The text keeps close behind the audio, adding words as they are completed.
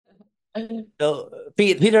So,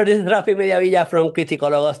 Peter, this is Rafi Mediavilla from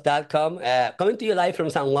Criticologos.com. Coming to you live from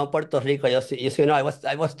San Juan, Puerto Rico. Just you know, I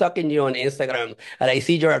was talking to you on Instagram, and I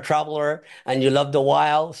see you're a traveler and you love the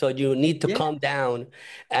wild, so you need to Yeah, come down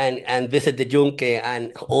and visit the Yunque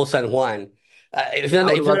and Old San Juan. I would If not,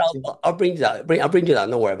 love to. I'll bring you down. I'll bring you down.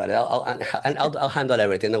 Don't worry about it. I'll handle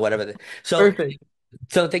everything or whatever. So, Perfect.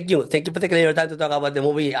 so thank you for taking your time to talk about the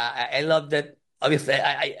movie. I love that. Obviously,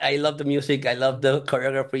 I love the music. I love the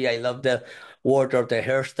choreography. I love the wardrobe, the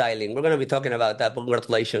hairstyling. We're gonna be talking about that.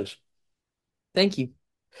 Congratulations. Thank you.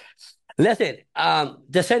 Listen,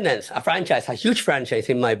 Descendants, a franchise, a huge franchise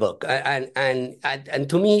in my book, and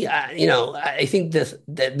to me, I think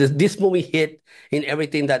this movie hit in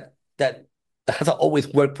everything that has always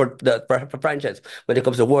worked for for franchise. When it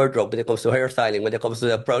comes to wardrobe, when it comes to hairstyling, when it comes to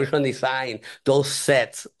the production design, those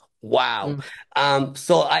sets. Wow. Mm.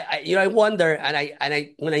 So I wonder, and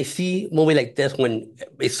I when I see movie like this, when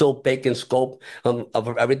it's so big in scope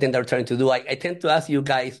of everything they're trying to do, I tend to ask you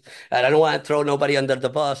guys, and I don't want to throw nobody under the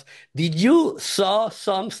bus. Did you saw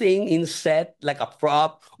something in set like a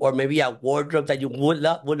prop or maybe a wardrobe that you would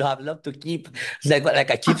have loved to keep,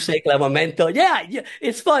 like a keepsake, like a memento? Yeah, yeah,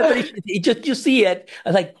 it's fun, but it just you see it, I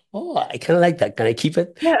was like, oh, I kind of like that. Can I keep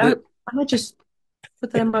it? Yeah, I might just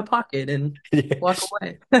put that in my pocket and walk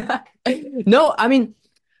away. No, I mean,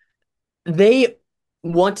 they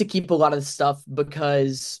want to keep a lot of the stuff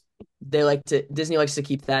because Disney likes to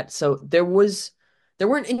keep that. So there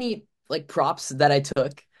weren't any like props that I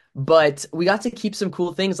took, but we got to keep some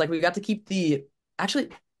cool things. Like we got to keep actually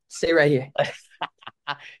stay right here.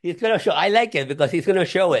 He's gonna show. I like it because he's gonna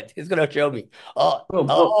show it. He's gonna show me. Oh, Boom.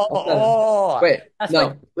 Oh, oh, I'll set him. oh. Wait, That's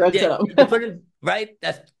what. no, red Yeah, setup. you put it right.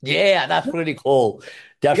 That's pretty cool. We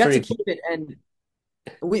That's got to pretty keep cool. it, and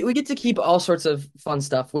we get to keep all sorts of fun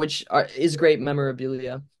stuff, is great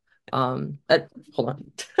memorabilia. Hold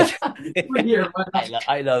on. Right here, why not?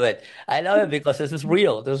 I love it. I love it because this is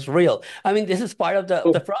real. This is real. I mean, this is part of the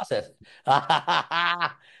Cool. process.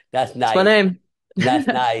 That's It's my nice. name. That's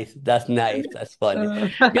nice. That's nice. That's fun. Uh,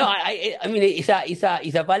 No, I mean, it's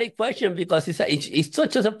a valid question because it's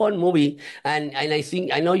such a fun movie, and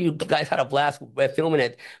I know you guys had a blast filming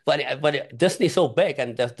it, but Disney's so big,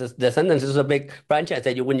 and the Descendants is a big franchise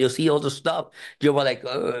that when you see all the stuff, you were like,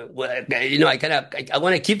 well, I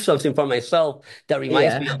want to keep something for myself that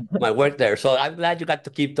reminds yeah, me of my work there. So I'm glad you got to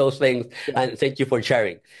keep those things, yeah, and thank you for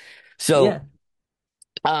sharing. yeah. So.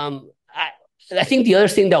 I think the other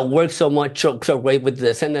thing that works so great with the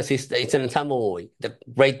Descendants is it's an ensemble movie. The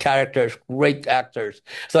great characters, great actors.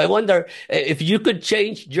 So I wonder if you could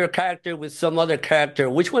change your character with some other character,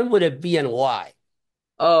 which one would it be and why?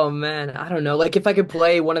 Oh man, I don't know. Like if I could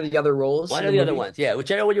play one of the other roles One in of the the other movie, ones. Yeah,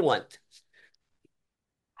 whichever one you want.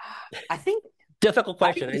 I think Difficult I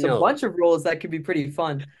think question, I there's a know. bunch of roles that could be pretty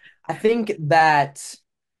fun. I think that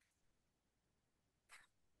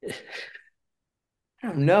I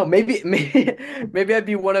don't know. Maybe I'd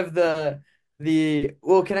be one of the.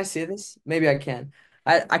 Well, can I say this? Maybe I can.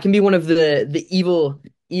 I can be one of the evil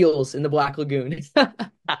eels in the Black Lagoon.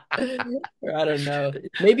 Or I don't know.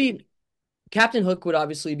 Maybe Captain Hook would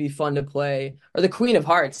obviously be fun to play, or the Queen of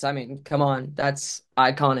Hearts. I mean, come on, that's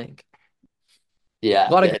iconic. A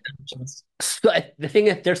Yeah. lot of good options. So the thing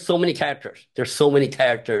is, there's so many characters. There's so many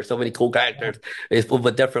characters, so many cool characters. It's a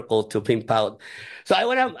bit difficult to pimp out. So I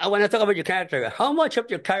wanna talk about your character. How much of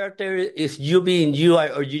your character is you being you,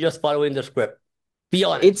 or you just following the script? Be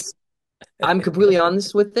honest. It's I'm completely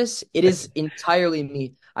honest with this. It is entirely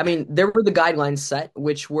me. I mean, there were the guidelines set,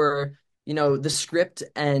 which were, the script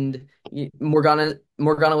and Morgana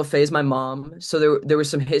Le Fay is my mom. So there was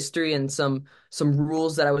some history and some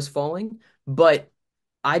rules that I was following. But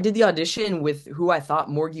I did the audition with who I thought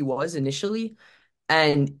Morgie was initially,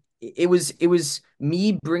 and it was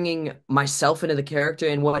me bringing myself into the character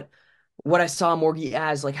and what I saw Morgie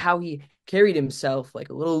as, like how he carried himself, like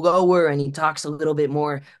a little lower, and he talks a little bit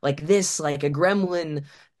more like this, like a gremlin.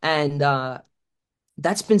 And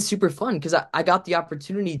that's been super fun because I got the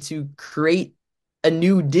opportunity to create a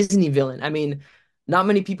new Disney villain. I mean, not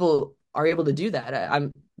many people are able to do that.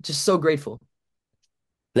 I'm just so grateful.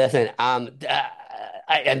 Listen,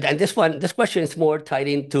 and this question is more tied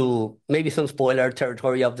into maybe some spoiler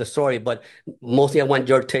territory of the story, but mostly I want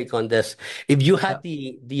your take on this. If you Yeah. had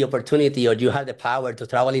the opportunity or you had the power to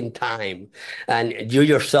travel in time, and you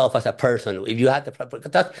yourself as a person, if you had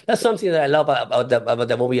that's something that I love about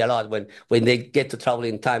the movie a lot when they get to travel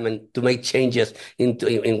in time and to make changes in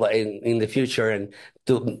the future and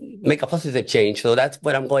to make a positive change. So that's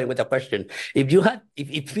where I'm going with the question. If you had,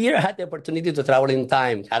 if Peter had the opportunity to travel in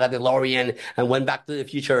time, had a DeLorean and went back to the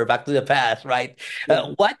future, back to the past, right? Yeah.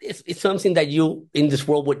 What is something that you in this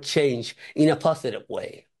world would change in a positive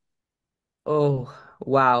way? Oh,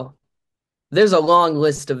 wow. There's a long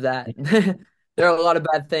list of that. There are a lot of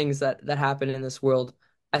bad things that happen in this world.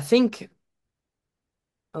 I think,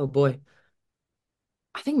 oh boy,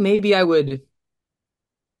 I think maybe I would. It's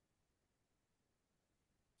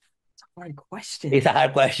a hard It's question. a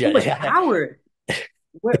hard So question. much power.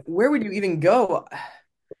 Where would you even go?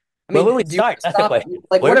 I Where mean, will we do you want start? to That's the stop? question.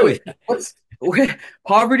 Like, Where what do are we we? start? What's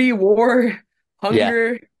poverty, war, Yeah.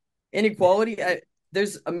 hunger, inequality?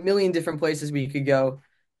 There's a million different places we could go,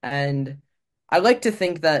 and I like to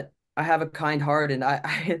think that I have a kind heart, and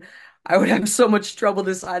I would have so much trouble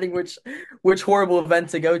deciding which horrible event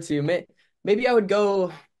to go to. Maybe I would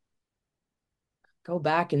go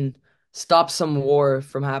back and stop some war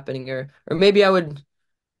from happening, or maybe I would.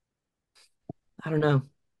 I don't know.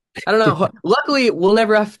 I don't know. Luckily, we'll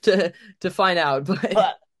never have to find out, but.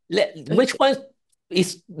 But which one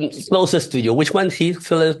is closest to you? Which one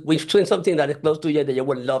which one is something that is close to you that you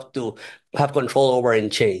would love to have control over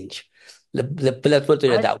and change? Let's put it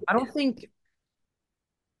I that I way. don't think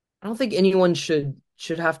I don't think anyone should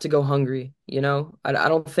have to go hungry, you know? I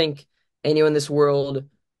don't think anyone in this world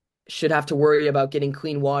should have to worry about getting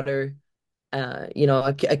clean water.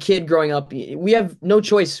 A kid growing up, we have no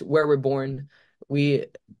choice where we're born. We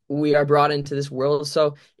we are brought into this world.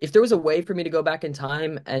 So if there was a way for me to go back in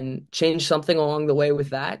time and change something along the way with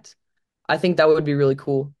that, I think that would be really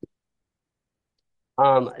cool.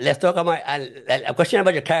 Let's talk about a question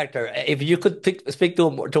about your character. If you could speak to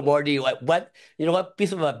Morty, what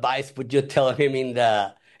piece of advice would you tell him in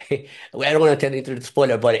the? Well, I don't want to tell into the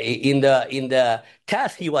spoiler, but in the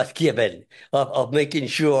task he was given of making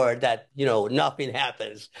sure that nothing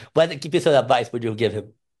happens. What piece of advice would you give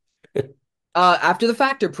him? After the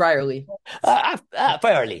fact or priorly?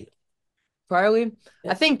 Fairly. Priorly,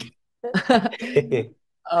 I think.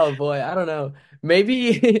 Oh boy, I don't know.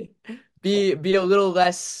 Maybe be a little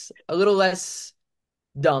less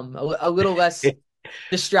dumb, a little less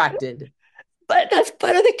distracted. But that's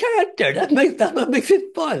part of the character. That's what makes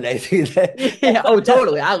it fun. I think Yeah, oh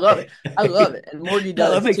totally. I love it. I love it. And Morgie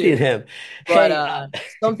that's what does makes it too. him. But Hey,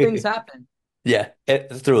 some things happen. yeah,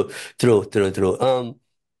 it's true, true, true, true.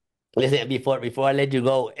 Listen, before I let you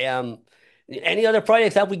go, any other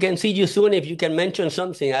projects that we can see you soon? If you can mention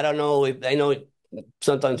something, I don't know if I know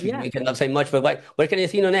sometimes Yeah. we cannot say much, but what can you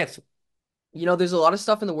see next? There's a lot of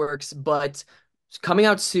stuff in the works, but coming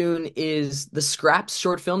out soon is the Scraps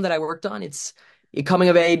short film that I worked on. It's a coming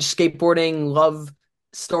of age skateboarding love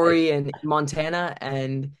story in Montana,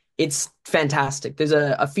 and it's fantastic. There's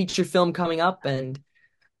a feature film coming up, and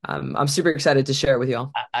I'm super excited to share it with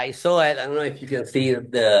y'all. I saw it. I don't know if you can see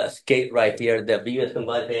the skate right here, the biggest in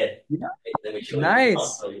my head. Yeah. Let me show you. I'll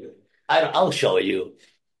Nice. show you. I'll show you.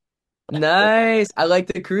 Nice. I like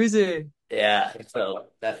the cruiser. Yeah, so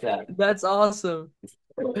that's that. That's awesome.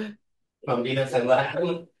 From Venus and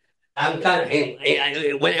I'm kind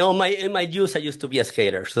of when in my youth I used to be a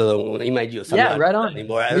skater. So in my youth I'm Yeah, not right on.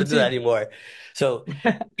 anymore. I Me don't do that too. anymore. So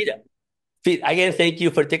Peter, again, thank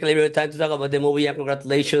you for taking a little bit of time to talk about the movie and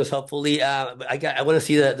congratulations. Hopefully, I want to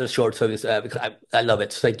see the short service because I love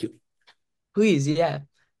it. So thank you, Please, yeah.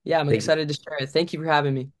 Yeah, I'm thank you, excited to share it. Thank you for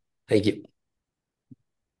having me. thank you.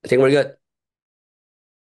 I think we're good.